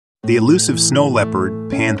The elusive snow leopard,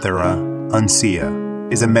 Panthera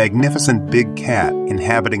uncia, is a magnificent big cat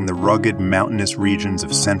inhabiting the rugged mountainous regions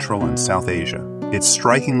of Central and South Asia. Its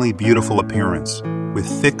strikingly beautiful appearance, with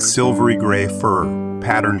thick silvery-gray fur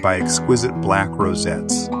patterned by exquisite black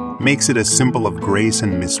rosettes, makes it a symbol of grace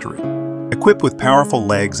and mystery. Equipped with powerful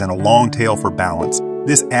legs and a long tail for balance,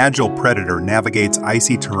 this agile predator navigates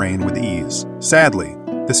icy terrain with ease. Sadly,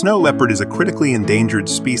 the snow leopard is a critically endangered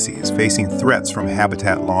species facing threats from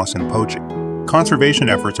habitat loss and poaching. Conservation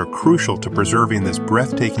efforts are crucial to preserving this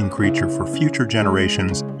breathtaking creature for future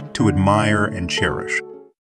generations to admire and cherish.